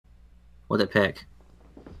What'd it pick?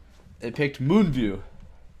 It picked Moonview.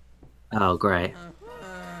 Oh, great.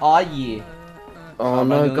 Aw, yeah. Oh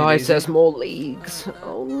no, guys, there's more leagues.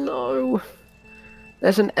 Oh no.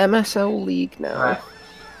 There's an MSL league now.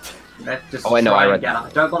 Alright. Just Oh, I know, try I and read get that.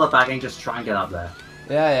 up. Don't bother bagging, just try and get up there.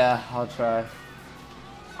 Yeah, I'll try.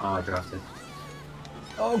 Oh, I drafted.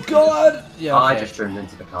 Oh god! Yeah, Oh, okay. I just trimmed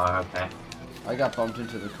into the car, okay. I got bumped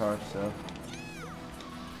into the car, so...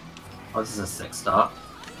 Oh, this is a 6-star.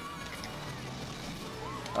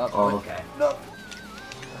 Oh, wait. Okay. No!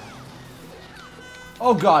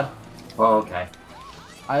 Oh god! Oh, okay.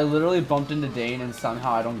 I literally bumped into Dane and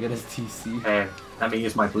somehow I don't get his TC. Okay, let me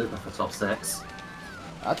use my blooper for top 6.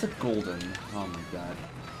 That's a golden. Oh my god.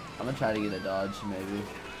 I'm gonna try to get a dodge, maybe.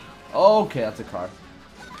 Oh, okay, that's a car.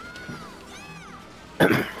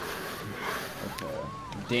 Okay.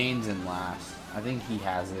 Dane's in last. I think he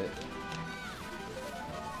has it.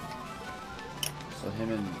 So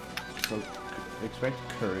him and... So, expect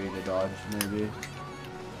Curry to dodge, maybe.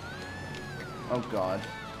 Oh god.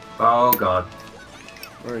 Oh god.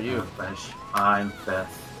 Where are you? Fish. I'm 5th.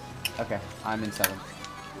 Okay, I'm in 7th.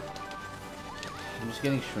 I'm just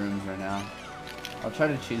getting shrooms right now. I'll try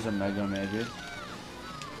to choose a Mega, maybe.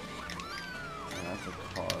 Oh, that's a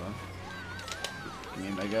car. Give me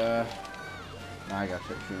a Mega. Nah, I got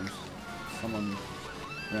shrooms. Someone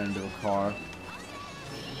ran into a car.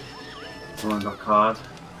 Someone got card.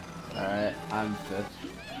 Alright, I'm 5th.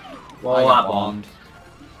 Well, I got that bombed.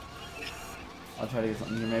 I'll try to get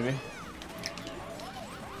something here, maybe.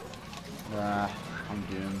 I'm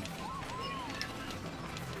doomed.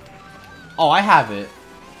 Oh, I have it.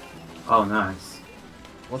 Oh, nice.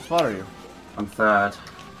 What spot are you? I'm 3rd.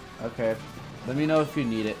 Okay. Let me know if you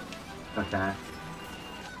need it. Okay.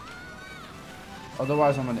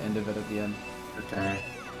 Otherwise, I'm gonna end of it at the end. Okay.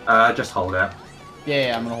 Just hold it.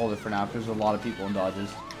 Yeah, I'm gonna hold it for now, because there's a lot of people in dodges.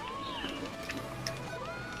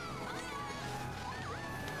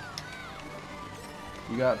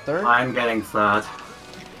 You got 3rd? I'm getting 3rd.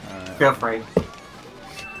 Alright. Feel free.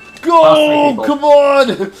 Go! Come on!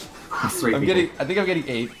 3 I'm people. getting. I think I'm getting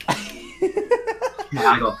 8.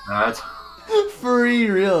 Yeah, I got 3rd. Free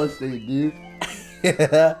real estate, dude.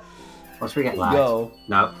 Yeah. Once we get lagged. Yo.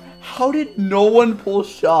 No. How did no one pull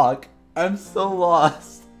shock? I'm so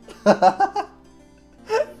lost.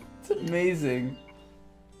 It's amazing.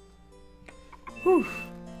 Whew.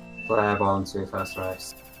 Player ball into first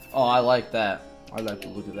race. Oh, I like that. I like to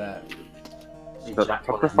look at that. Jack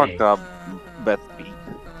What the with fuck me. up, bet me.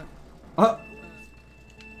 Oh.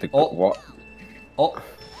 What? Oh.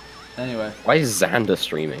 Anyway. Why is Xander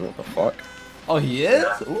streaming? What the fuck? Oh, he is?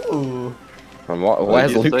 Ooh. And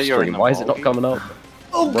where's you Luke's say you're stream? in a Why is it not ballgame? coming up?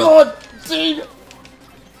 Oh Bro. god! Dude!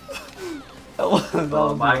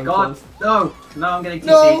 Oh my god! No! No, I'm getting TC.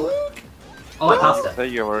 No, Luke! Oh, I passed it. Say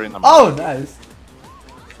you were in a Oh, nice.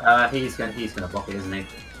 He's gonna block it, isn't he?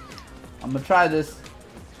 I'm gonna try this.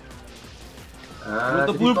 With the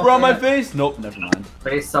did he blooper block on my it? face? Nope, never mind.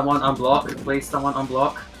 Please, someone unblock. Please, someone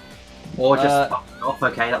unblock. Or just fuck it off.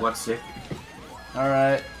 Okay, that works too.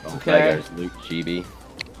 Alright, Oh, okay. there goes Luke GB.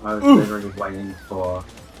 I was Oof. literally waiting for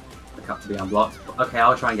the cup to be unblocked. Okay,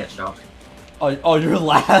 I'll try and get shot. Oh, you're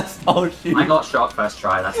last? Oh, shoot. I got shot first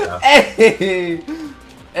try, let's go. Hey!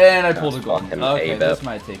 And I pulled a That's golden. fucking Okay, A-bip. this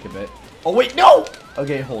might take a bit. Oh, wait, no!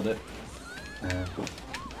 Okay, hold it. Yeah.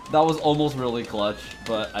 That was almost really clutch,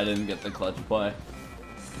 but I didn't get the clutch play.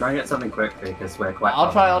 Try and get something quickly because we're quite.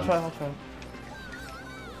 I'll far try. behind.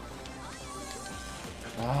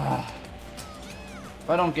 Ah. If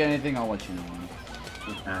I don't get anything, I'll let you know.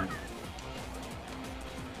 Okay.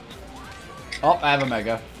 Oh, I have a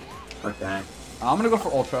Mega. Okay. I'm gonna go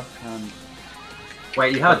for Ultra.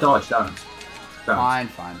 Wait, you have a dodge, don't? Don't.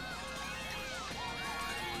 Fine.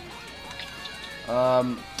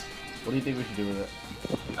 What do you think we should do with it?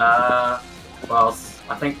 Well,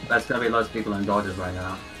 I think there's gonna be loads of people in dodges right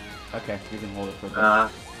now. Okay, we can hold it for a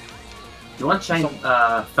bit. Do you want to change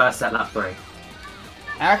first set lap 3?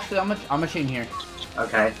 Actually, I'm gonna chain here.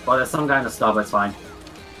 Okay. Well, there's some guy in the stub, it's fine.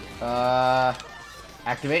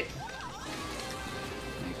 Activate.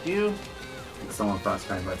 Thank you. There's someone first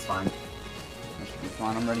frame, but it's fine. That should be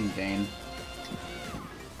fine. I'm running Dane.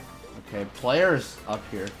 Okay, players up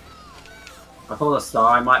here. I pulled a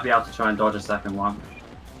star, I might be able to try and dodge a second one.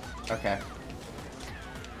 Okay.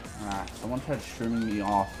 Someone tried shrooming me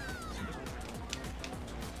off.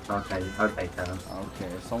 Okay, Kevin.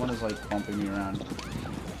 Okay, someone is like bumping me around.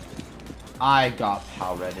 I got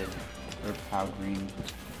pow redded. Or pow green.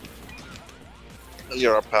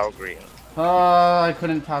 You're a pal green. I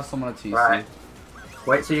couldn't pass someone a TC. Right.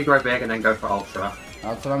 Wait till you grow big and then go for Ultra.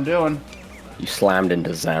 That's what I'm doing. You slammed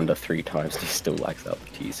into Xander 3 times and he still lags out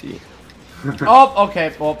the TC. Oh,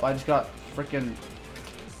 okay. Well, I just got freaking.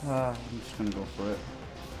 I'm just gonna go for it.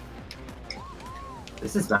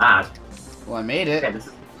 This is bad. Well, I made it. Okay, this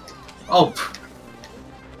is... Oh!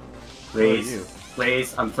 Where are you? Please.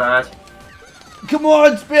 Please, I'm third. Come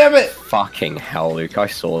on, spam it! Fucking hell, Luke! I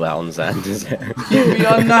saw that on Xander's. Keep me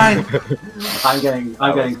on 9.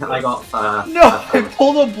 I got No, I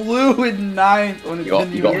pulled a blue in 9th when it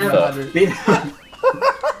didn't you got even third.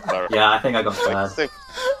 matter. Yeah, I think I got third.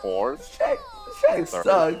 4th? Shaq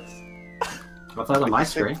sucks. Got third on my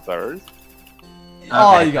screen. 3rd?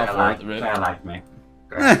 Oh, Okay, you got they fourth. like me.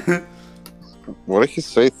 Great. What did he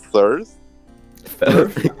say? 3rd?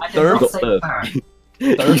 Third. I did not say Third. third.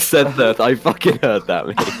 You said third. I fucking heard that,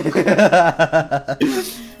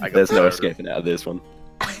 mate. There's no escaping out of this one.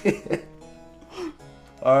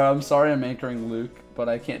 I'm sorry I'm anchoring Luke, but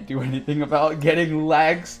I can't do anything about getting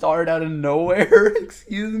lag starred out of nowhere.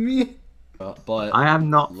 Excuse me. But I am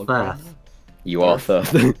not Look third. You are third.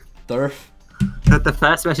 Thirth. The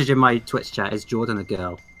first message in my Twitch chat is Jawdyn a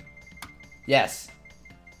girl. Yes.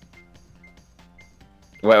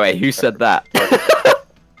 Wait, who said that?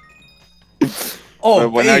 Oh,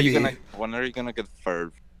 when baby. are you gonna get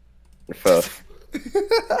 3rd? First.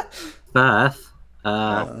 Firth? No,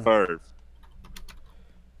 3rd.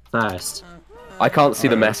 First. I can't see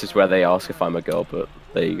the message where they ask if I'm a girl, but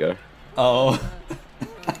there you go. Oh.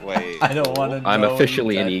 Wait. I don't want to know. I'm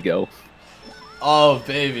officially an that- ego. Oh,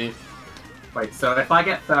 baby. Wait, so if I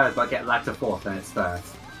get third but get lagged to fourth, then it's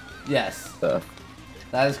first. Yes, So,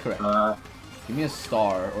 that is correct. Give me a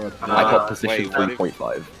star or a I got Uh, position wait, what if-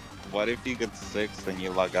 3.5. What if you get 6th and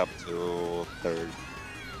you log up to 3rd?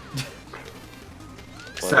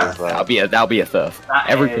 What Sir, is that? That'll be a third. That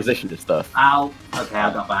Every is- position is third. Ow. Okay,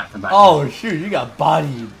 I got back. I'm back. Oh, shoot, you got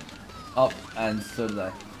bodied. Oh, and so did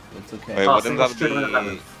I. It's okay. Wait, Oh, wouldn't single that straight on the be...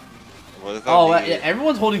 11th. What is that Oh, be? yeah,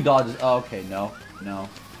 everyone's holding dodges. Oh, okay, no.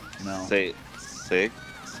 Say 6th?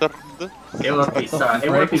 It would be Sir. It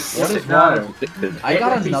would be What is no. wrong? I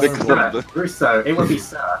got It would be another Sir. one. Russo, it would be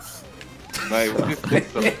Surf. No, it would be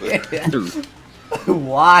 6th.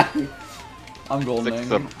 Why? I'm golden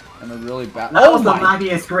Sixth. and a really bad. That Oh was the my!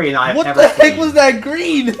 laggiest green I have What ever the seen. heck was that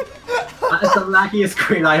green? That is the laggiest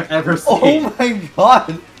green I have ever seen. Oh my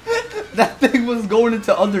god! That thing was going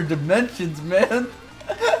into other dimensions, man.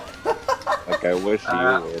 Like, I wish you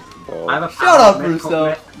would, though. I have a Shut power up, myth- Russo.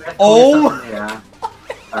 myth- Oh. myth- Yeah.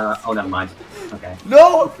 Oh, never mind. Okay.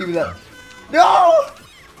 No! Give me that. No!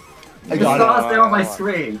 I The got star's it. there on my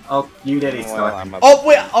screen. Oh, you did it, Well, Star. I'm up. Oh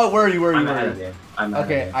wait! Oh, where are you? I'm ahead of you. I'm ahead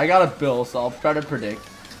Okay, of you. I got a bill, so I'll try to predict.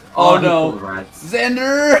 Oh, Oh, he no. pulled reds.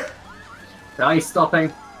 Xander! No, he's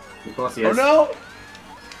stopping. Of course he Oh is. no!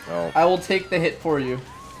 No. I will take the hit for you.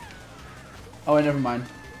 Oh wait, never mind.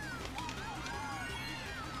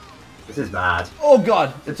 This is bad. Oh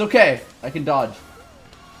god, it's okay. I can dodge.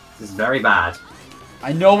 This is very bad.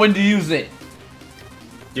 I know when to use it.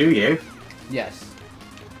 Do you? Yes.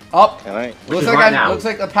 Up. Can I? Looks is like right now. looks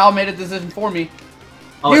like the pal made a decision for me.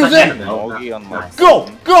 Oh, Use it's at it! the end of Mogi on my Nice.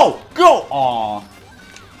 Go! Go! Go! Aw.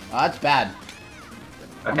 That's bad.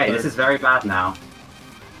 Okay, this is very bad now.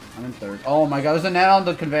 I'm in third. Oh my god, there's a net on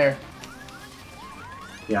the conveyor.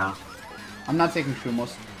 Yeah. I'm not taking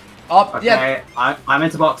Shumos. Up, Okay, yeah. I'm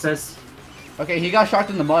into boxes. Okay, he got shocked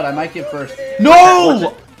in the mud. I might get first.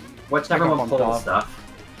 No! Watch I got everyone bumped pull off. stuff.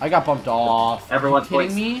 I got bumped off. Everyone Are you kidding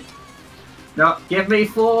points. me? No, give me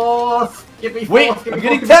fourth! Give me fourth! Wait, give me I'm fourth,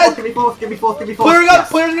 getting give me 10th. fourth, give me fourth, give me fourth, give me fourth! Player Yes.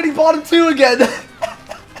 player's getting bottom 2 again.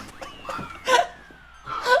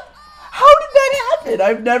 How did that happen?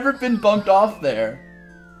 I've never been bumped off there.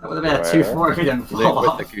 That would have been a 2-4 if you didn't fall Luke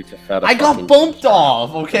off. with the Guta Feta I got fucking- bumped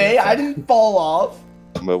off, okay? I didn't fall off.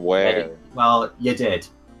 But where? Well, you did.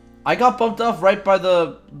 I got bumped off right by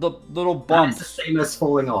the little That's bumps. the same as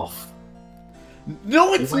falling off.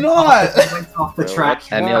 No, it's You went not. off the- you went off the Well, track.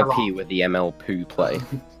 MLP with the ML poo play.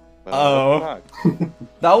 Oh. What the fuck?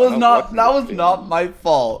 That was No, not. what That you was think? not my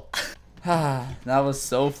fault. That was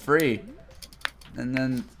so free. And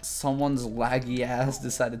then someone's laggy ass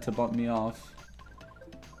decided to bump me off.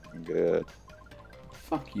 Good.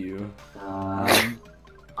 Fuck you.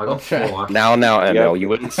 I got Okay. 4. Now, ML, Yep. you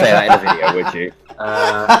wouldn't say that in a video, would you?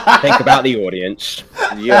 Think about the audience.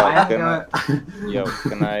 Yo, I am can I, gonna... yo,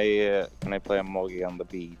 can I play a Mogi on the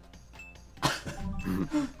beat?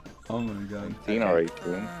 Oh my god. 18 or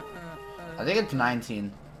 18? I think it's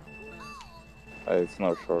 19. It's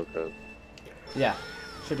no shortcut. Yeah,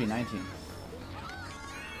 should be 19.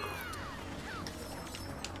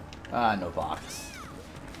 Ah, no box.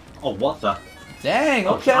 Oh, what the? Dang.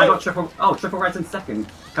 Oh, Okay. I got triple reds in second.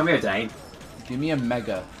 Come here, Dane. Give me a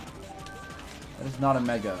mega. That is not a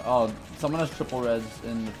mega. Oh, someone has triple reds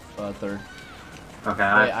in third. Okay,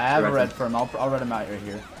 Wait, I have a red for him. I'll red him out right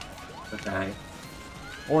here. Okay.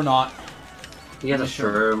 Or not. He has a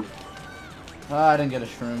shroom. I didn't get a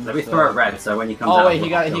shroom. Let me throw a red, so when he comes oh, out... Oh wait, he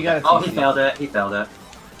got it. Oh, he failed it. He failed it.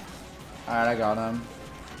 Alright, I got him.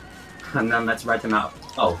 And then let's red him out.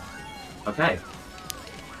 Oh. Okay.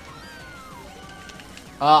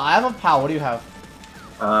 I have a pal. What do you have?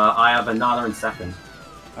 I have a Nana in second.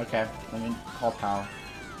 Okay, let me call pal.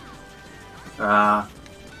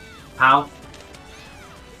 Pal?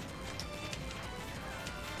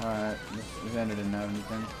 Alright, Xander didn't have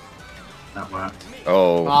anything. That worked.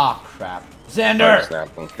 Oh. Ah, crap. Xander!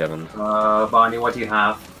 Snap on Kevin. Barney, what do you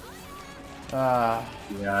have?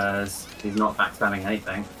 Yes. He's not backstabbing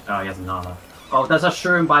anything. Oh, he has a Nana. Oh, there's a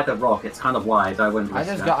shroom by the rock. It's kind of wide. I wouldn't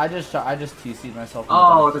risk that. I just TC'd myself.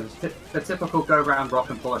 Oh, the typical go round rock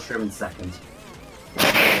and pull a shroom in second.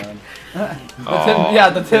 Yeah,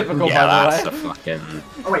 the typical. Yeah, by that's the way. the fucking.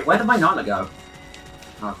 Oh wait, where did my Nana go?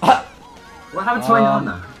 Oh. What happened to my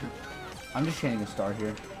Nana? I'm just chaining a star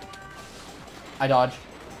here. I dodge.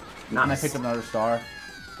 Nice. And I picked up another star.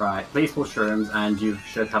 Right, please pull shrooms, and you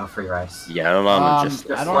should have a free race. Yeah, I'm just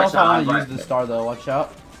I don't know if I want to right. use the star though. Watch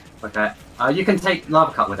out. Okay. You can take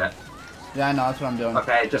lava cut with it. Yeah, I know. That's what I'm doing.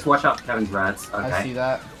 Okay, just watch out for Kevin's reds. Okay. I see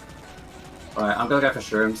that. Alright, I'm gonna go for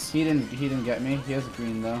shrooms. He didn't get me. He has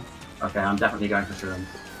green though. Okay, I'm definitely going for shrooms.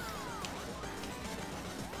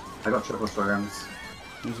 I got triple shrooms.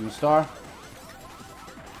 Using a star.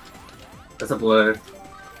 There's a blue.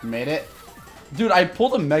 Made it. Dude, I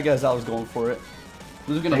pulled a mega as I was going for it.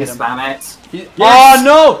 Who's gonna hit him? Spam it. Yes! Oh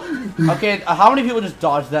no! Okay, how many people just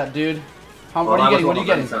dodged that, dude? What are you getting? What are you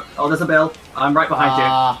getting? Oh, there's a bill. I'm right behind you.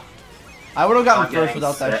 I would have gotten I'm first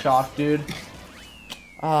without that 6. shock, dude.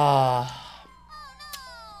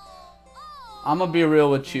 I'm gonna be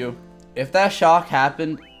real with you. If that shock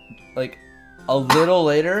happened, like, a little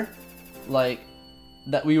later, like,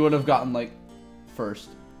 that we would have gotten, like, first.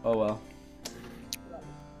 Oh well.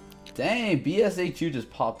 Dang, BSHU just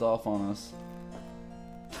popped off on us.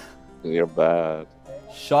 You're bad.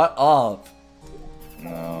 Shut up.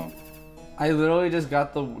 No. I literally just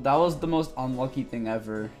got that was the most unlucky thing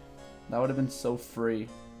ever. That would have been so free.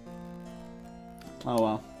 Oh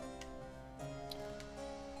well.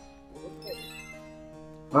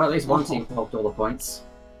 Well, at least one team popped all the points.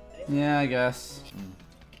 Yeah, I guess.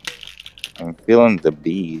 I'm feeling the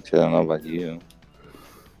beach. I don't know about you.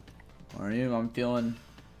 Are you? I'm feeling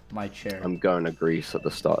my chair. I'm going to Greece at the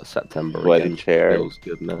start of September. Sweaty again. chair. Feels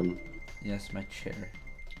good, man. Yes, my chair.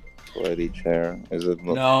 Sweaty chair. Is it?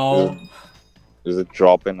 No. Is it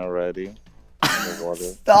dropping already? In the water?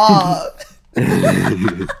 Stop.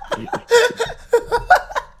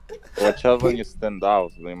 Watch out when you stand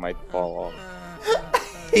out. They might fall off.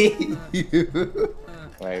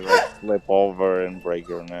 Like slip over and break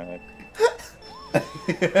your neck.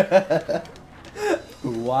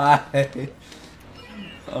 Why?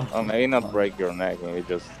 Oh, maybe not break your neck. Maybe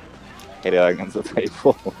just hit it against the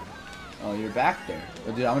table. Oh, you're back there.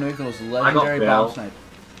 Oh, dude, I'm gonna make the most legendary Bell. bomb snipe.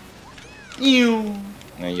 You.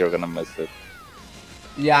 And you're gonna miss it.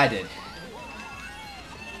 Yeah, I did.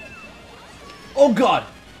 Oh God.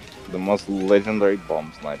 The most legendary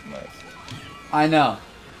bomb snipe miss. I know.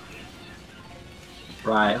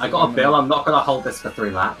 Right, I got a bill. I'm not gonna hold this for 3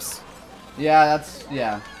 laps. Yeah,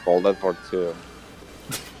 yeah. Hold it for 2.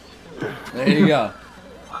 There you go.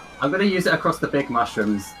 I'm gonna use it across the big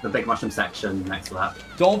mushroom section next lap.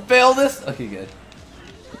 Don't fail this. Okay, good.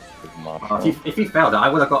 Big mushroom. If he failed it, I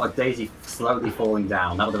would have got a daisy slowly falling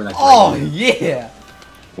down. That would have been a great Oh move. yeah.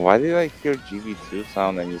 Why did I hear GB2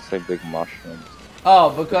 sound and you say big mushrooms? Oh,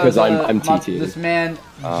 because I'm TT. This man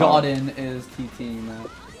Jawdyn is TTing now.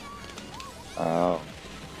 Oh.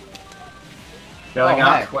 Going Oh,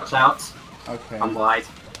 up, heck. watch out. Okay. I'm wide.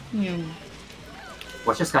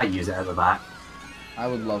 Watch this guy use it at the back. I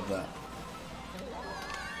would love that.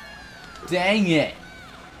 Dang it!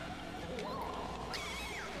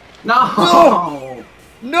 No!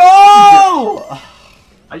 No!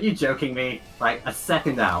 Are you joking me? Like, a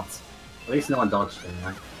second out. At least no one dodged him,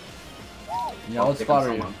 right? Yeah, what spot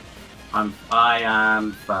are you? I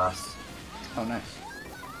am first. Oh, nice.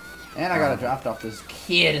 And I got a draft off this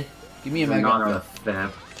kid. Give me a Nana mega. the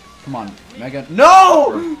fifth. Come on, mega.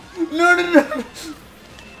 No! No, no, no!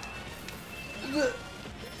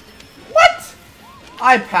 What?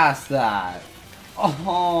 I passed that.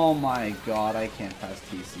 Oh my god, I can't pass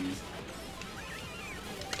TCs.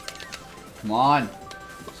 Come on.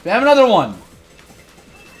 Spam another one.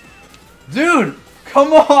 Dude,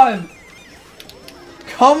 come on.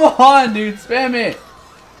 Come on, dude. Spam it.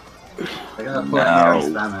 They're gonna put it here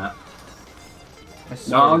and spam it. I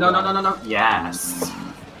swear to God. No. Yes.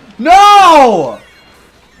 No!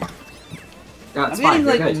 No, it's I'm fine. getting, You're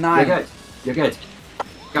like, good. 9. You're good. You're good.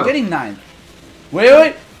 Go. I'm getting 9.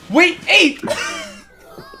 Wait, 8!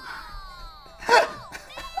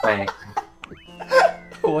 Wait.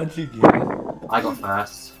 What'd you get? I got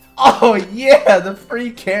first. Oh yeah, the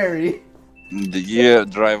free carry. Did you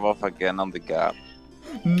drive off again on the gap?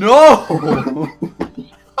 No!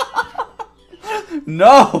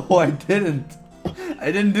 No, I didn't.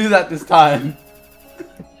 I didn't do that this time.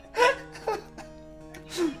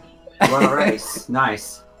 Run a race.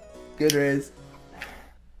 Nice. Good race.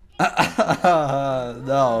 No.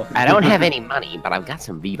 I don't have any money, but I've got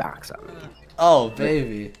some V-Bucks on me. Oh,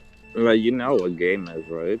 baby. Well, you know what game is,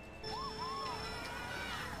 right?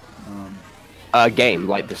 Game,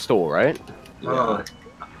 like the store, right? Oh,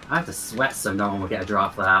 I have to sweat so no one will get a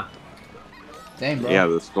draft there. Dang, bro. Yeah,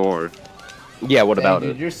 the store. Yeah, what Dang, about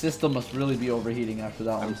dude, it? your system must really be overheating after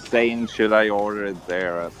that I'm one. saying, should I order it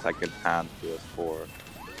there a second-hand PS4?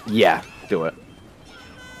 Yeah, do it.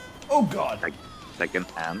 Oh god.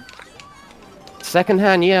 Second-hand?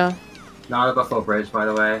 Secondhand, yeah. No, I'll go full bridge, by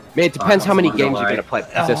the way. I mean, it depends how many games you're away. gonna play.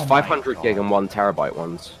 Because there's Oh my 500 gig and 1 terabyte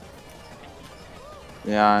ones,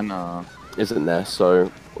 Yeah, I know. isn't there?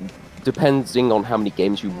 So, depending on how many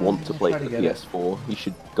games you want to I'll play try for to the get PS4, you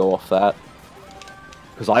should go off that.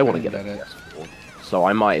 Because I want to Try get to a get it. PS4, so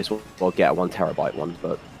I might as well get a 1 terabyte one.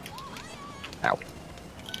 But ow.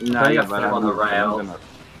 No, you got but flip on the rail.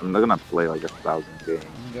 I'm not gonna play like 1,000 games.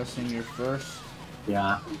 I'm guessing you're first.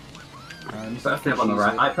 Yeah. Let me Put a see fib on the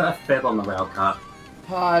rail. I put a fib on the rail cut.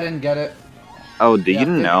 Oh, I didn't get it. Oh, do Yeah, you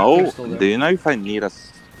fifty know? crystal there. Do you know if I need an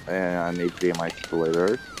HDMI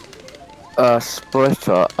splitter?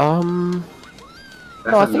 Splitter. That's No,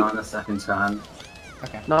 I a think- 9 a second turn.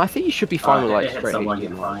 Okay. No, I think you should be fine with It like hits straight someone,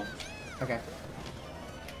 you're HDMI. fine. Okay.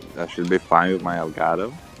 That should be fine with my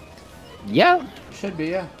Elgato. Yeah. Should be,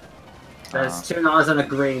 yeah. There's 2 9s and a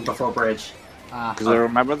green before bridge. Ah. Because I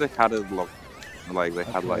remember they had it locked, like they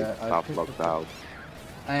had Okay, like I stuff picked locked the- out.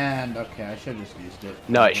 And, okay, I should have just used it.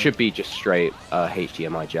 No, it should be just straight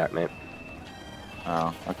HDMI jack, mate.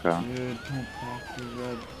 Oh, okay. Dude, don't pack the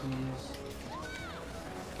red, please.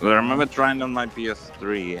 I remember trying on my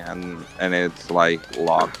PS3 and it's like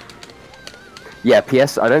locked. Yeah,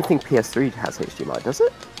 I don't think PS3 has HDMI, does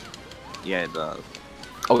it? Yeah, it does.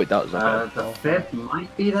 Oh, it does. Okay. The fib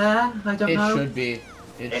might be there. I don't It know. should be.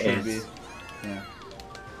 It should is. be. Yeah.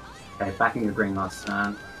 Okay, backing the green last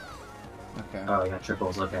turn. Okay. Oh yeah,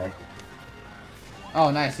 triples. Okay. Oh,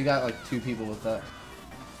 nice. You got like 2 people with that.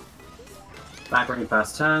 Back green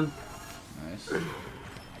first turn. Nice.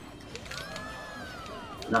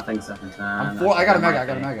 Nothing second turn. I'm 4. I got a Okay, mega. I might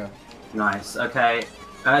got a be. mega. Nice. Okay.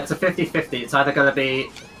 It's a 50-50. It's either gonna be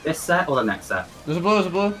this set or the next set. There's a blue. There's a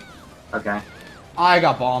blue. Okay. I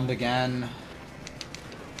got bombed again.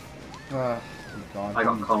 Oh god. I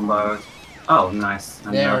got comboed. Oh, nice.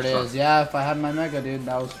 And There no it shot. is. Yeah, if I had my mega, dude,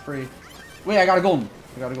 that was free. Wait, I got a golden.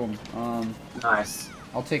 I got a golden. Nice.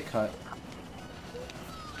 I'll take cut.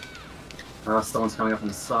 Oh, someone's coming up in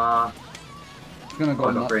the star. It's gonna Oh, go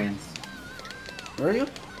I got nut. greens. Where are you?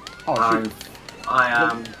 Oh shoot. I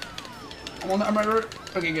am. I'm right.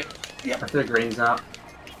 Okay, good. I threw greens up.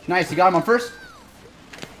 Nice. You got him on first.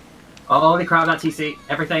 Oh, holy crap! That TC.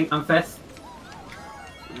 Everything. I'm 5th.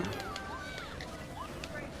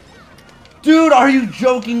 Dude, are you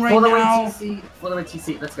joking right Follow away now? TC. Follow away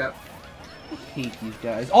TC. Let's go. I hate these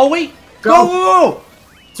guys. Oh wait. Go. Go.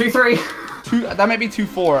 2-3. That might be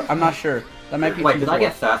 2-4. I'm not sure. That might be. Wait, 2-4. did I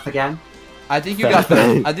get third again? I think you got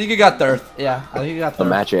third. I think you got third. Yeah, I think you got The third.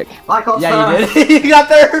 magic. I got Yeah, third. you did. You got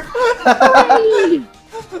third.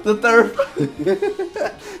 The third.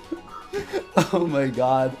 Oh my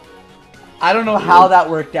god. I don't know how that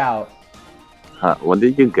worked out. What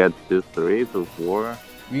did you get? 2-3, 2-4?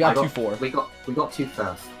 We got 2-4. We got 2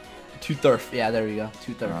 first. 2-3. Yeah, there we go.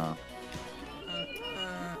 2-3. Uh,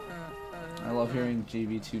 I love hearing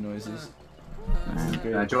JV2 noises. This is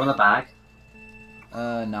great. Do you want the bag?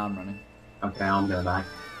 Now I'm running. Okay, I'm going back.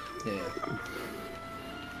 Yeah.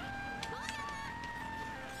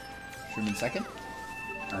 Sherman second.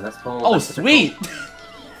 Let's pull. Oh, let's pull. sweet!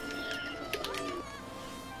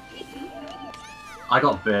 I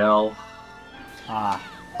got Bill. Ah,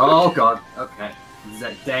 Oh god. Okay.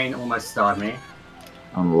 Dane almost starred me.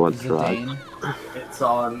 on what this is a track? Dane. It's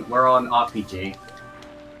on. We're on RPG.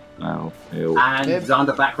 No. Ew. And Bib.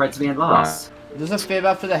 Xander back red to me in last. There's a fib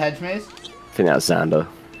after the hedge maze? I think that's Xander.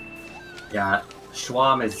 Yeah.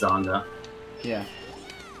 Schwarm is Xander. Yeah.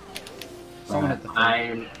 Someone hit the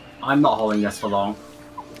fib. I'm not holding this for long.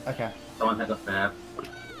 Okay. Someone hit the fib.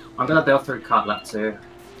 I'm gonna build through cut lap 2.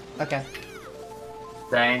 Okay.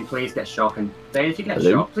 Dane, please get shock. And Dane, if you get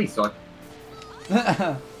Hello? shock, please dodge.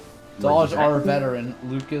 Dodge our veteran,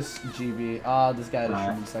 Lucas GB. Ah, this guy had a Alright.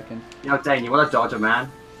 shroom in second. Yo, Dane, you want to dodge a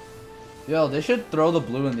man? Yo, they should throw the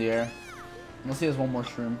blue in the air. Unless he has one more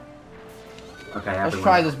shroom. Okay, Let's everyone.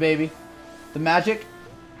 try this, baby. The magic.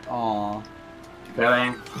 Aw.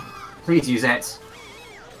 Going. Please use it.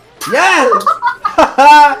 Yes!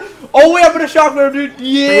 Oh wait, I'm gonna shock her, dude.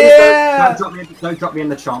 Please Yeah! don't drop me in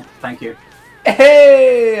the chomp. Thank you.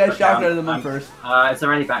 Hey! I Okay, shocked her them up first. Is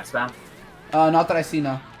there any backspam? Not that I see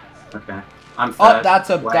now. Okay. I'm Oh, third. that's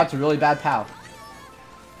a Wait. really bad pow.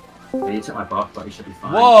 Yeah, you took my buff, but you should be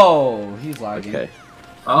fine. Whoa, he's lagging. Okay.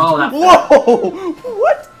 Oh, that's Whoa!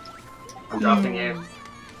 What? I'm drafting you.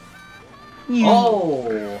 You.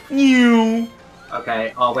 Oh! You.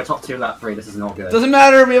 Okay, oh, we're top 2, lap 3. This is not good. Doesn't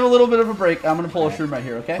matter. We have a little bit of a break. I'm gonna pull a shroom right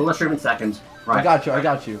here. Okay. Pull the shroom in second. Right. I got you. I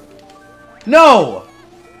got you. No.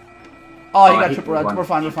 Oh, he got he triple won. red. We're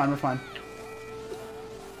fine. We're fine. We're fine.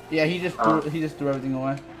 Yeah, he just threw everything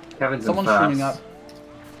away. Kevin's Someone's in first. streaming up.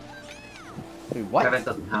 Wait, what? Kevin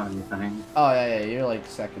doesn't have anything. Oh yeah, you're like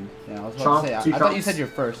second. Yeah, I was about to say. Two I thought you chomps. said you're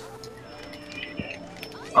first.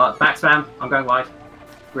 Backspam. I'm going wide.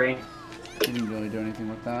 Green. You didn't really do anything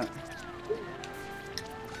with that.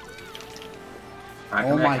 Right, Oh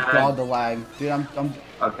come here, my Kevin. god, the lag, dude. I'm.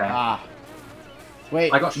 Okay. Ah.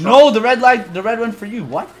 Wait. I got shot. No, the red lag. The red went for you.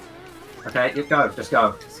 What? Okay, you go. Just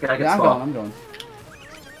go. Just get a good Yeah, I'm spot. going. I'm going.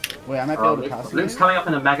 Wait, I might be able to pass you. Luke's maybe? coming up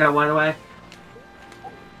in a mega, by the way.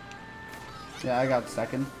 Yeah, I got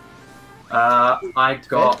second. I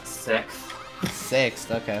got 6th.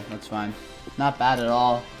 Sixth. Okay, that's fine. Not bad at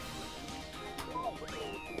all.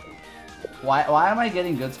 Why am I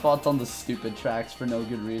getting good spots on the stupid tracks for no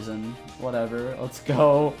good reason? Whatever. Let's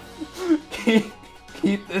go.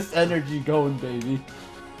 keep this energy going, baby.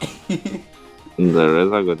 There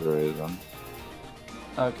is a good reason.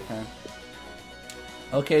 Okay.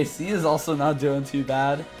 Okay, C is also not doing too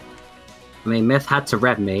bad. I mean, Myth had to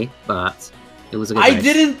rev me, but it was a good I race.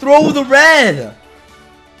 didn't throw the red!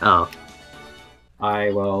 Oh. I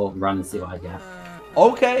will run and see what I get.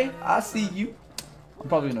 Okay, I see you. I'm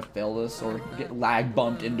probably gonna fail this or get lag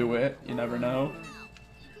bumped into it. You never know.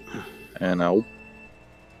 And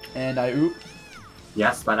And I oop.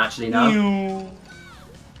 Yes, but actually no. You.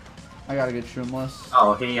 I got a good shroomless.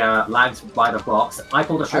 Oh, he lags by the box. I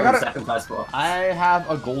pulled a shroom in second first spot. I have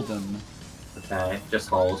a golden. Okay, just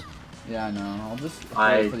hold. Yeah, I know. I'll just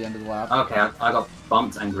I- wait for the end of the lap. Okay, I got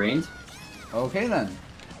bumped and greened. Okay then.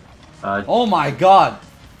 Uh, Oh my god.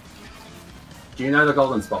 do you know the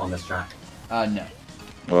golden spot on this track? No.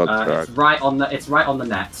 what track? It's right on the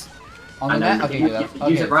net. On the And net? then Okay, you, good. you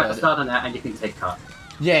Okay, use it right at the so- start of the net and you can take cut.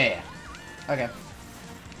 Yeah. Okay.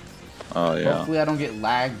 Oh yeah. Hopefully I don't get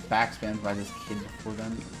lag backspammed by this kid before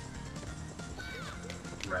then.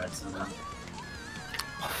 Reds and that.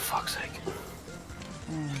 Oh, fuck's sake.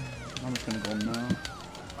 I'm just gonna go now.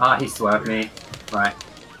 Ah, he swerved me. Right.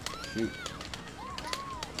 Shoot.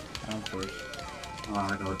 I'm first. Oh,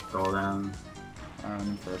 I got golden. I'm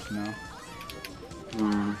in first now.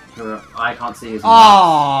 I can't see his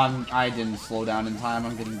Oh, I didn't slow down in time.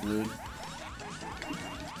 I'm getting glued.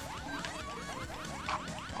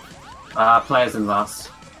 Players in last.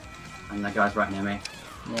 And that guy's right near me.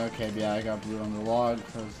 Yeah, okay, yeah, I got blue on the log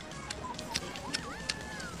because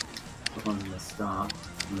On the start.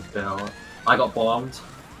 On the bill. I got bombed.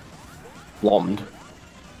 Blonde.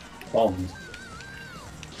 Bombed.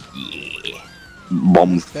 Yeah.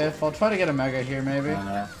 Bomb. fifth. I'll try to get a mega here maybe.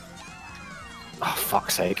 Oh,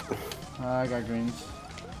 fuck's sake. I got greens.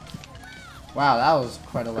 Wow, that was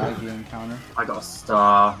quite a laggy encounter. I got a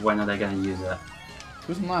star. When are they going to use it?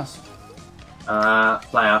 Who's in last?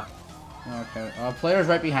 Player. Okay, player's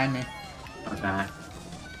right behind me. Okay.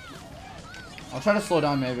 I'll try to slow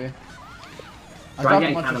down maybe. I Try dropped a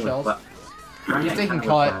getting bunch of cannon shells. with Try He's getting taking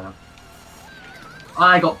cannon with cut. player.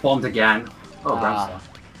 I got bombed again. Oh, Ah. ground star.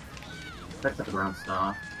 Picked up a ground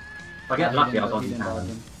star. If I get He lucky, didn't- I'll dodge he didn't dodge cannon.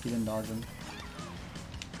 him. He didn't dodge him.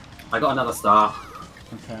 I got another star.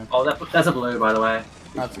 Okay, Oh, there's a blue, by the way.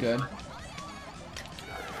 that's good.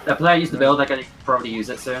 The player used the build, they're going to probably use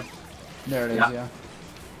it soon. There it is, Yeah. yeah.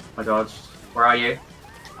 I dodged. Where are you?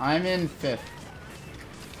 I'm in fifth.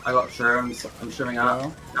 I got shrooms. I'm shrooming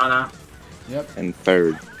up. Go. No. Yep. In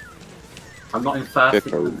third. I'm not in first.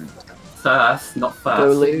 Fifth. First, not Go,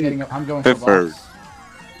 first. Lee. I'm going for Fifth. box.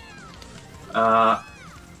 Uh,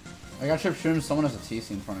 I got trip shrooms. Someone has a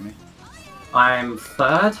TC in front of me. I'm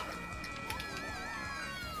third.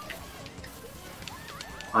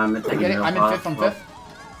 I'm taking real I'm in fast, fifth. I'm but-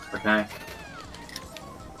 fifth. Okay.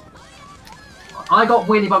 I got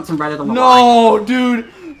wheelie bumped and redded on the line. No,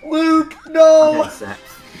 dude. Luke, I'm no! getting sick.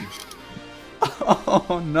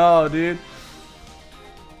 Oh no, dude.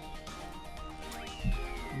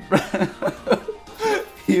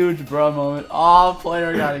 Huge bro moment. Oh,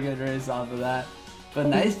 player got a good race off of that. But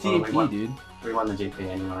nice GP, dude. We won the GP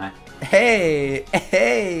anyway. Hey,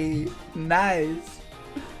 hey, nice.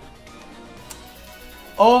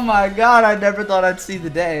 Oh my god, I never thought I'd see the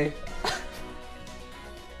day.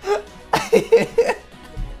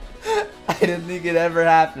 I didn't think it ever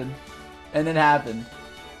happened. And it happened.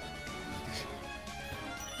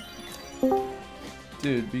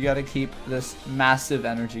 Dude, we gotta keep this massive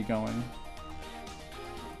energy going.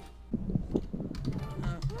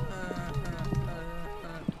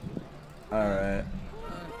 Alright.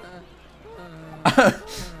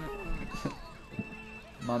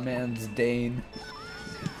 My man's Dane.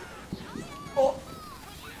 Oh!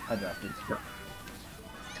 I drafted.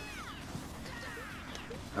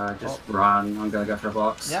 Just run. I'm gonna go for a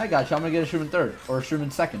box. Yeah, I got you. I'm gonna get a Sherman third. Or a Sherman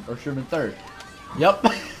second. Or a Sherman third. Yep.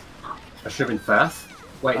 A Sherman first?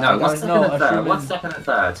 Wait, no. What's second and third? Sherman... What's second and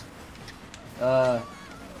third?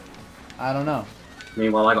 I don't know.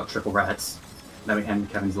 Meanwhile, I got triple reds. Let me end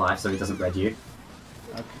Kevin's life so he doesn't red you.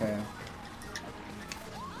 Okay.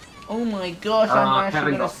 Oh my gosh, I'm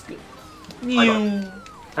actually gonna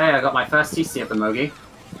Hey, I got my first TC of the Mogi.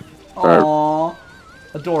 Aww.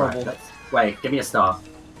 Adorable. Right, wait, give me a star.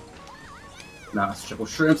 No, it's triple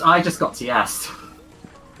shrooms. I just got TS'd.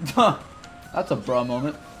 That's a bro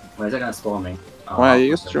moment. Where's it gonna spawn me? Oh, Why are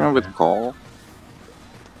you streaming with Cole?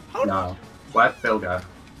 No. Where'd Phil go?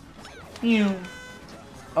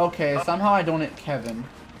 Okay, somehow I don't hit Kevin.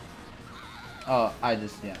 Oh,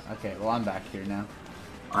 yeah. Okay, well I'm back here now.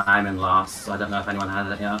 I'm in last, so I don't know if anyone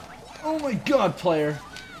has it yet. Oh my god, player.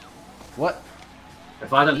 What?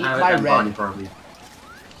 If I don't Eat have it, my then red. Barney probably.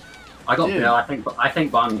 I got Dude. Bill. I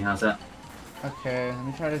think Barney has it. Okay, let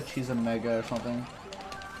me try to choose a mega or something.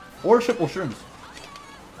 Or triple shrooms.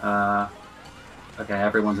 Okay,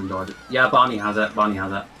 everyone's indoors. Yeah, Barney has it. Barney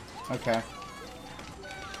has it. Okay.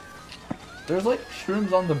 There's like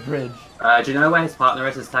shrooms on the bridge. Do you know where his partner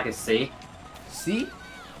is? His tag is C. C?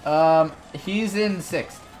 He's in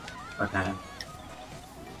 6th. Okay.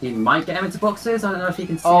 He might get him into boxes. I don't know if he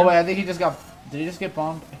can see Oh him. wait, I think he just got... Did he just get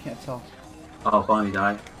bombed? I can't tell. Oh, Barney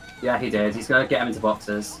died. Yeah, he did. He's gonna get him into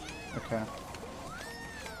boxes. Okay.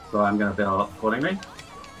 So I'm gonna build accordingly.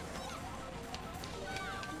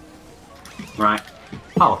 Right.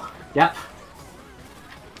 Oh, yep.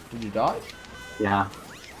 Did you dodge? Yeah.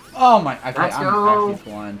 Oh my... Okay, Let's I'm go.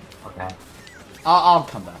 actually flying. Okay. I'll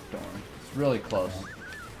come back, don't worry. It's really close.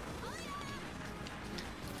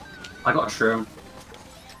 I got a shroom.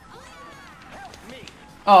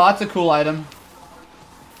 Oh, that's a cool item.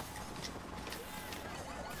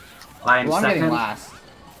 I'm Well, I'm second. getting last.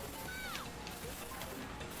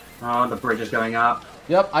 Oh, the bridge is going up.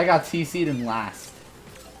 Yep, I got TC'd in last.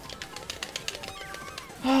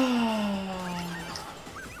 I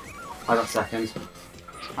got second.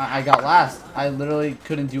 I got last. I literally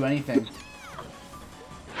couldn't do anything.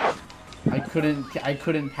 I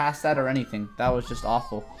couldn't pass that or anything. That was just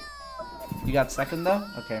awful. You got second though?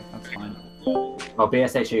 Okay, that's fine. Oh,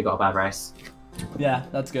 BSHU got a bad race. Yeah,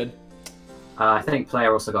 that's good. I think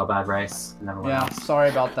Player also got a bad race. And everyone Yeah, else. sorry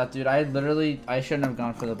about that, dude. I shouldn't have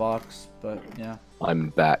gone for the box, but yeah. I'm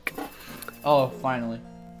back. Oh, finally.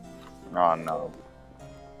 Oh no.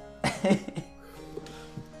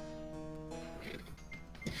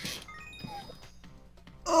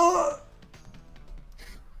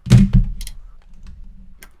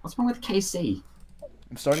 What's wrong with KC?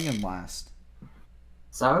 I'm starting in last.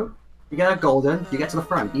 So, you get a golden, you get to the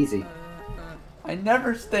front, easy. I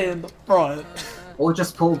never stay in the front. Or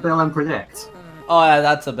just pull Bill and predict. Oh yeah,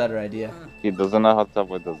 that's a better idea. He doesn't know how to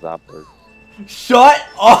with the zapper. Shut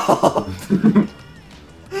up!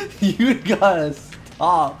 You gotta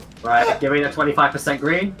stop. Right, give me the 25%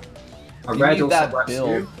 green. A Give red me also that works bill.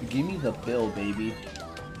 too. Give me the bill, baby.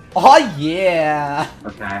 Oh yeah!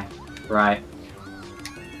 Okay, right.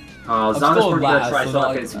 Oh, I'm Zana's still probably gonna last, try so some not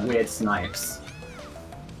of like his that. weird snipes.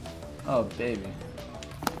 Oh baby.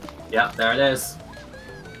 Yep, there it is.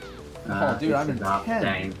 Oh dude, I'm in not 10.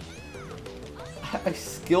 Dane. I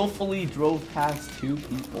skillfully drove past 2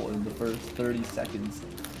 people in the first 30 seconds.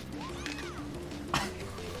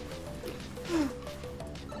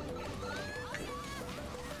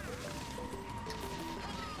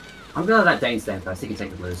 I'm gonna let Dane stay in first, he can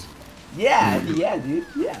take the blues. Yeah, yeah, dude,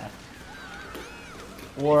 yeah.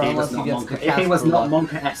 Or unless he gets the If he was Casper not luck.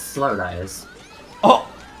 Monka S slow, that is. Oh!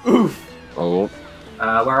 Oof! Oh.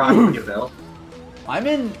 Where are you with your Bill? I'm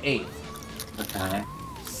in 8th. Okay.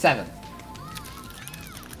 7th.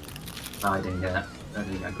 Oh, I didn't get it. I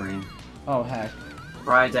didn't get green. Oh heck.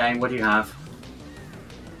 Right, Dane, what do you have?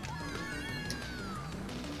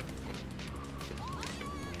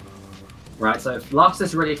 Right, so Lux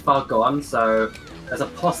is really far gone, so there's a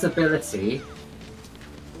possibility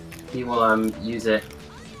he will use it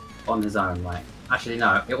on his own, right? Actually,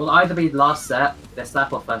 no. It will either be last set, this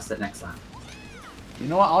lap, or first set next lap. You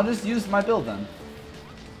know what? I'll just use my build then.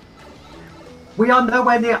 We are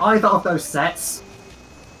nowhere near either of those sets.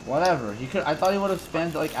 Whatever. He could. I thought he would have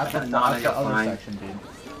spammed like at the No, you're other fine. section, dude.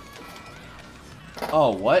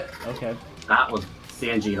 Oh, what? Okay. That was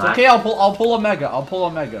CNG It's lag. okay. I'll pull a mega. I'll pull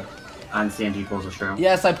a mega. And CNG pulls a shroom.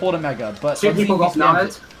 Yes, I pulled a mega, but Two let's see people if he got spams nutted.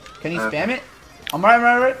 it. Can he Okay. spam it? I'm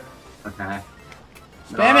right. Okay.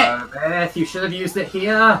 Spam it. Beth, you should have used it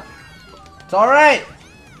here. It's all right.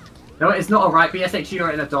 No, it's not alright. BSHU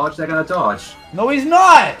are in a dodge. They're gonna dodge. No, he's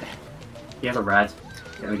not. He has a red.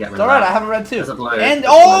 Let me get rid It's of all right. that. I have a red too. There's a blue. And There's a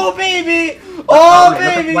oh baby, oh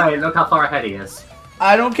baby. Wait, look how far ahead he is.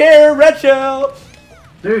 I don't care. Red shell.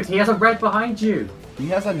 Dude, he has a red behind you. He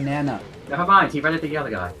has a nana. Never mind, he redded the other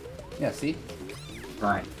guy. Yeah. See.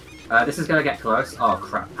 Right. This is gonna get close. Oh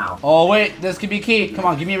crap! Ow. Oh wait, this could be key. Come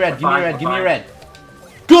on, give me a red. Give me a red. Give me a Fine. red.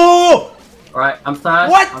 Go. Alright, I'm third.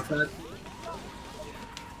 What? I'm third.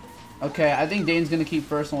 Okay, I think Dane's gonna keep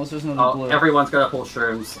first unless there's another Oh, blue. everyone's gonna pull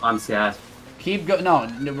shrooms. I'm scared. Keep go. No,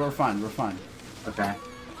 we're fine. We're fine. Okay.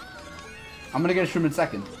 I'm gonna get a shroom in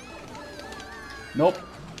second. Nope.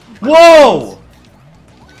 Whoa!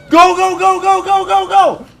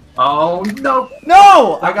 Go! Oh no!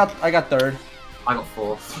 No! I got third. I got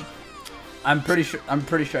fourth. I'm pretty sure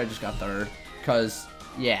I just got third. Cause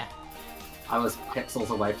yeah. I was pixels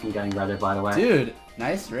away from getting redded, by the way. Dude,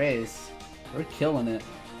 nice race. We're killing it.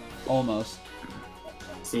 Almost.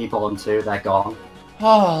 Seaborn 2, they're gone.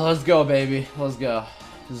 Oh, let's go, baby. Let's go.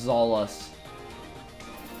 This is all us.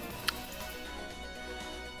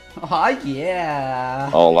 Oh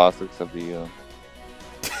yeah. Oh, last except you.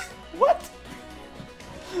 What?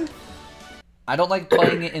 I don't like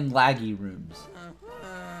playing it in laggy rooms.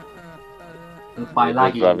 By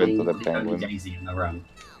laggy, drive you into mean the the only penguin. Daisy in the room.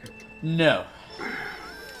 No.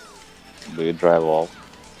 Do you drive off?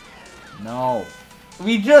 No.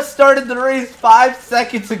 We just started the race 5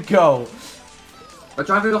 seconds ago. But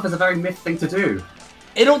driving off is a very myth thing to do.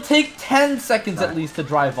 It'll take 10 seconds at least to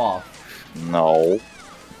drive off. No.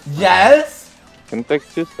 Yes? It can take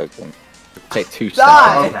 2 seconds. Take 2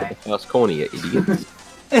 Die! seconds. Okay. First corner, you idiots.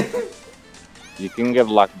 You can get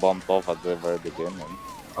luck bumped off at the very beginning.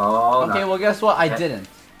 Oh, Okay, no. well guess what? I Okay. didn't.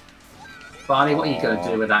 Barney, what are you gonna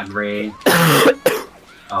do with that green?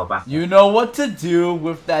 Oh, back. You know what to do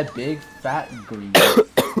with that big fat green.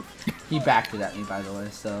 He backed it at me, by the way,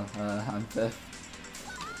 so I'm fifth.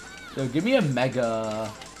 So give me a mega.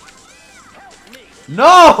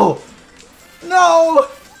 No! No!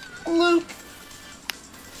 Luke!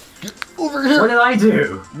 Get over here! What did I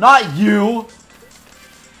do? Not you!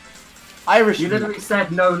 Irish You Luke. literally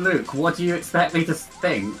said no, Luke. What do you expect me to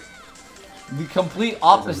think? The complete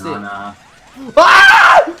opposite. Banana.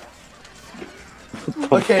 Ah!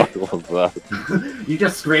 Okay. What was that? You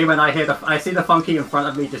just scream and I see the funky in front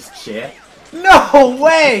of me just cheer. No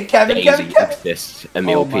way! Kevin, Daisy Kevin! this Oh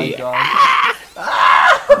my MLP. god.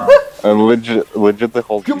 And legit the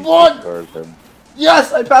whole Come team on! heard him.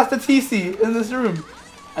 Yes, I passed a TC in this room.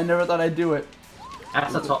 I never thought I'd do it.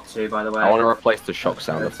 That's a top 2, by the way. I want to replace the shock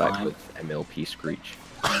sound That's effect fine. with MLP screech.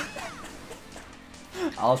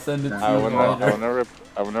 I'll send it to I you wanna- later.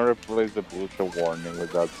 I wanna replace the blue show warning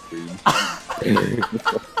with that screen.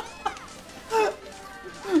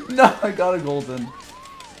 No, I got a golden.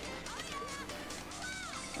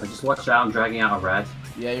 Just watch out, I'm dragging out a red.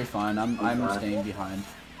 Yeah, you're fine. I'm fine. staying behind.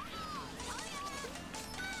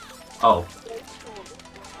 Oh.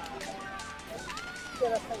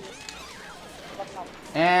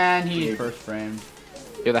 And he's first frame.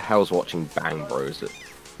 Who the hell's watching Bang Bros at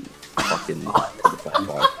fucking...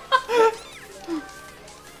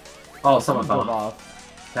 Oh, someone fell Drove off.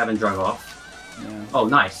 off. Kevin drove off. Yeah. Oh,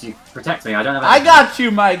 nice. You protect me. I don't have I any- got you,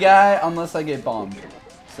 my guy, unless I get bombed.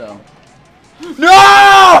 So.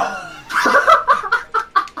 No!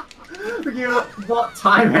 You, what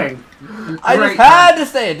timing? I Great just had to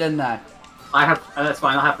say it, didn't I? I have. That's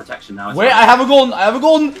fine. I have protection now. it's Wait, fine. I have a golden. I have a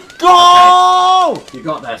golden. Go! You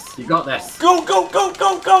got this. You got this. Go, go, go,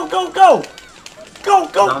 go, go, go, go! Go,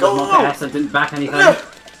 go, None of go, them go! S and didn't back anything.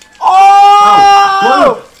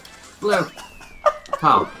 Oh! Blue.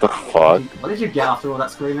 Oh, The fuck? what did you get after all that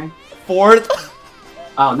screaming? Fourth.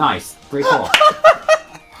 Oh, nice. 3-4.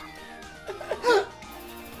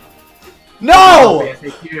 No!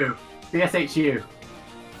 BSHU. BSHU.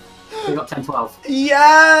 We got 10-12.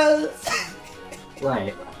 Yes!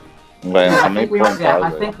 Wait. Wait, I how think, many we points are I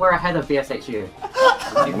they? think we're ahead of BSHU.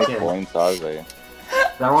 How many points are they?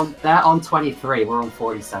 They're on 23. We're on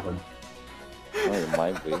 47. Oh, it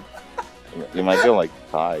might be. You might get like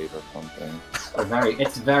tied or something.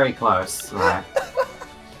 It's very close. Right.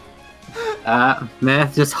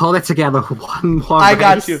 Myth, just hold it together one more I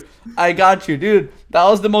got race. you. I got you, dude. That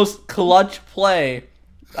was the most clutch play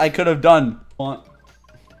I could have done.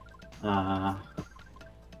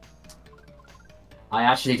 I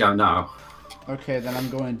actually don't know. Okay, then I'm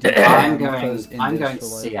going to. I'm going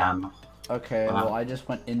CM. Okay, Wow. well I just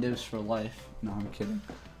went Indos for life. No, I'm kidding.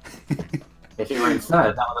 If you were in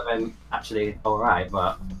third, that would have been actually alright,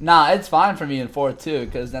 but Nah, it's fine for me in 4th too,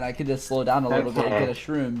 because then I could just slow down a little bit and Okay. get a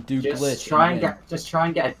shroom, do glitch. just try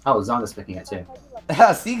and get. Oh, Zonda's picking it too.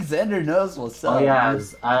 See, Xander knows what's up. Oh yeah, dude.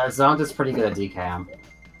 Zonda's pretty good at DKM.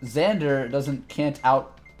 Xander can't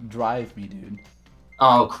out drive me, dude.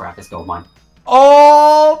 Oh crap, it's gold mine.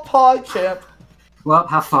 Oh, pod champ. Well,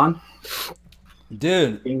 have fun.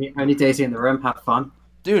 Dude, Being the only Daisy in the room, have fun.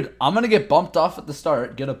 dude, I'm gonna get bumped off at the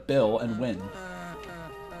start, get a bill, and win.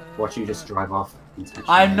 Watch you just drive off intentionally.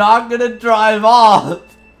 I'm not gonna drive off.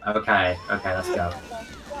 Okay, let's go.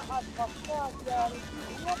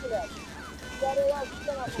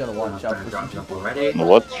 Just gotta watch out for some Jump already.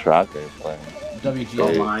 What track are you playing? Gold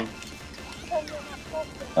WG. mine.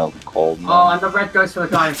 Oh, cold. Oh, and the red goes for the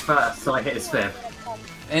guy in first, so I hit his fifth.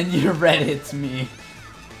 And your red hits me.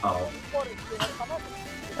 Oh.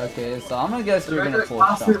 Okay, so I'm gonna guess The you're red gonna goes pull a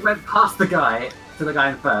past, shot. went past the guy to the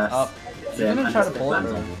guy in first. Oh, you're gonna try to pull it,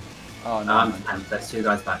 bro. Oh no. And there's two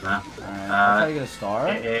guys back now. Alright, I'll try to get a star.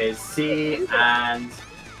 It is C and...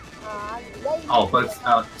 Oh, both...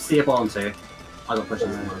 C a ball and two. I got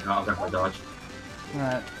pushes. I'll go for a dodge.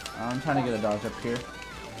 Alright, I'm trying to get a dodge up here.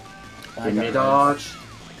 I Give got me a red. dodge.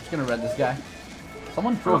 Just gonna red this guy.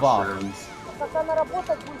 Someone drove off. Mushrooms.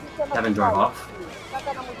 Kevin drove off.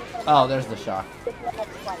 Oh, there's the shock.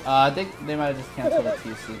 I think they might have just canceled the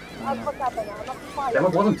TC. I don't know. There were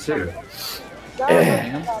more than two.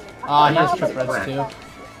 Ah, he has trip reds too.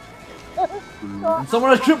 And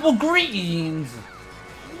someone has triple greens!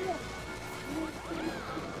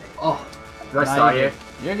 Oh, did I Nah, star you're you?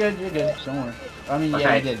 good. You're good, you're good. Don't worry. I mean, yeah,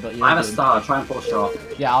 Okay, you did, but you're I have a good. star. Try and pull shot.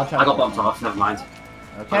 Yeah, I'll try I to got pull bumped it. off. Never mind.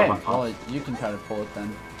 Okay, bumped off. well, you can try to pull it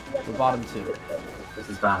then. We're bottom two. This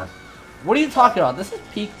is bad. What are you talking about? This is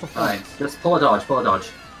peak Alright, performance. just pull a dodge. Pull a dodge.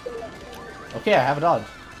 Okay, I have a dodge.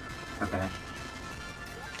 Okay.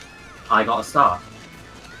 I got a star.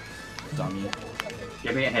 Dummy.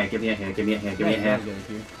 Give me it here. Give me it here. Give me it here. Give me it Yeah, here. you get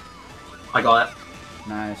it here. I got it.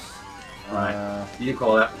 Nice. Alright. You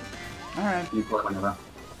call it. Alright. You call it whenever.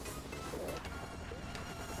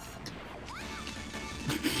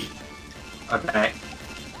 Okay.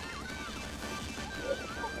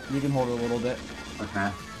 You can hold it a little bit.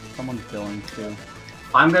 Okay. Someone's billing too.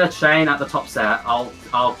 I'm gonna chain at the top set. I'll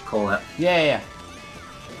call it. Yeah, yeah, yeah.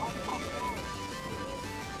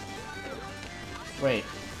 Wait.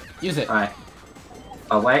 Use it. Alright.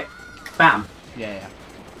 Oh wait. Bam. Yeah, yeah.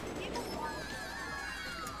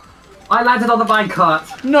 I landed on the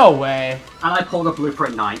minecart No way. and I pulled a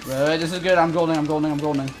blueprint ninth. This is good. I'm golden. I'm golden. I'm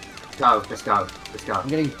golden. Go. Just go. Just go. I'm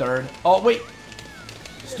getting third. Oh, wait.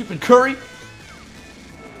 Stupid Curry.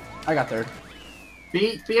 I got third.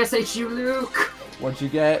 Beat BSHU Luke. What'd you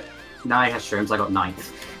get? Now he has shrooms. I got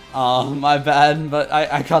ninth. Oh, my bad, but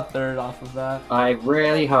I got third off of that. I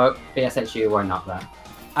really hope BSHU won't up that.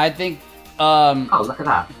 I think, Oh, look at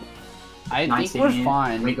that. I 19, think we're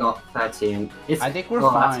fine. We got 13. It's, I think we're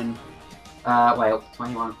well, that's- fine. Wait,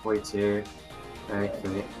 21, 42,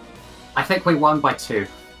 33. I think we won by 2.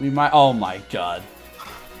 We might, oh my god.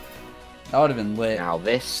 That would have been lit. Now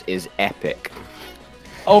this is epic.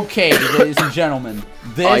 Okay, ladies and gentlemen.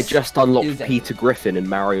 This I just unlocked is Peter Griffin in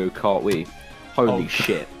Mario Kart Wii. Holy Oh.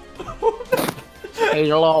 shit.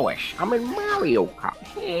 Hey Lois, I'm in Mario Kart.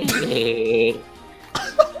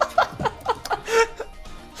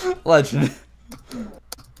 Legend.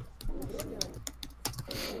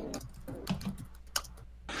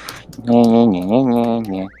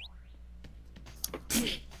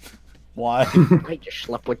 Why? I just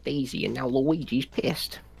slept with Daisy and now Luigi's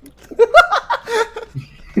pissed.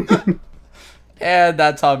 And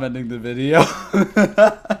that's how I'm ending the video.